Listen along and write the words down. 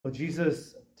Well,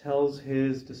 Jesus tells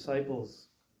his disciples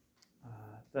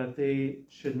that they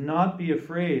should not be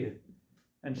afraid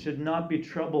and should not be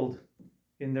troubled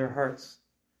in their hearts.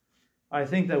 I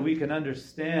think that we can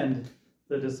understand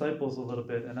the disciples a little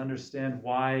bit and understand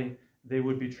why they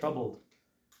would be troubled.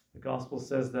 The gospel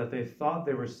says that they thought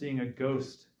they were seeing a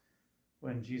ghost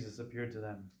when Jesus appeared to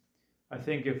them. I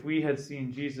think if we had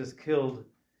seen Jesus killed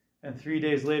and 3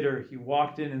 days later he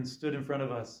walked in and stood in front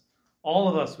of us, all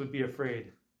of us would be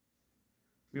afraid.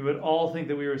 We would all think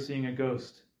that we were seeing a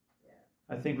ghost.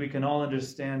 I think we can all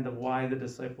understand why the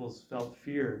disciples felt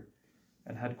fear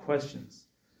and had questions.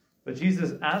 But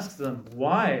Jesus asks them,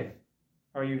 why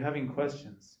are you having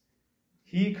questions?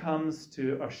 He comes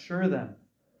to assure them,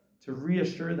 to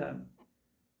reassure them,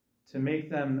 to make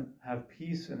them have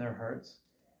peace in their hearts.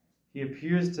 He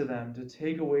appears to them to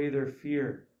take away their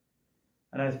fear.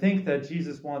 And I think that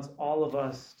Jesus wants all of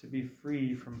us to be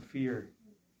free from fear.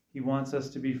 He wants us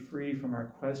to be free from our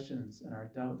questions and our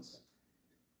doubts.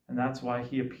 And that's why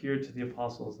he appeared to the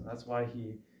apostles, and that's why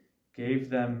he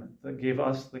gave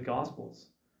us the Gospels,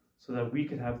 so that we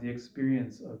could have the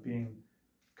experience of being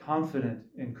confident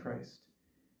in Christ.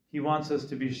 He wants us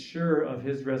to be sure of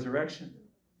his resurrection.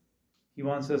 He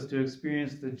wants us to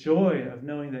experience the joy of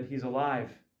knowing that he's alive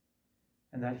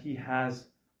and that he has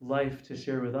life to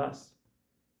share with us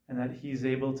and that he's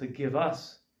able to give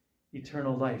us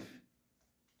eternal life.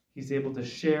 He's able to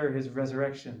share his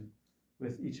resurrection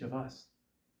with each of us.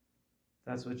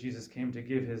 That's what Jesus came to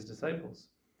give his disciples.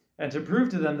 And to prove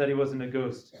to them that he wasn't a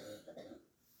ghost,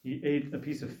 he ate a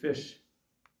piece of fish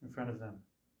in front of them.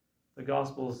 The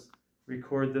Gospels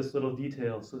record this little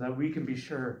detail so that we can be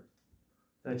sure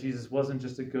that Jesus wasn't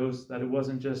just a ghost, that it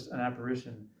wasn't just an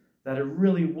apparition, that it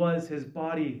really was his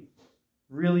body,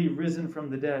 really risen from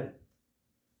the dead.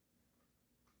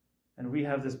 And we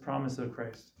have this promise of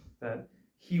Christ that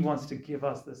he wants to give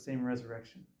us the same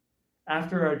resurrection.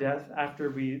 After our death,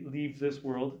 after we leave this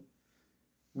world,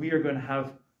 we are going to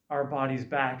have our bodies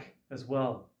back as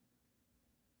well,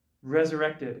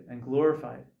 resurrected and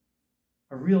glorified,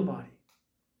 a real body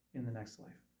in the next life.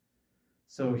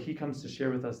 So he comes to share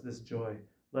with us this joy.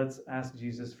 Let's ask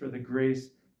Jesus for the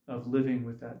grace of living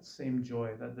with that same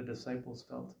joy that the disciples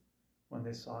felt when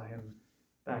they saw him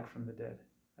back from the dead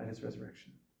at his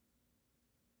resurrection.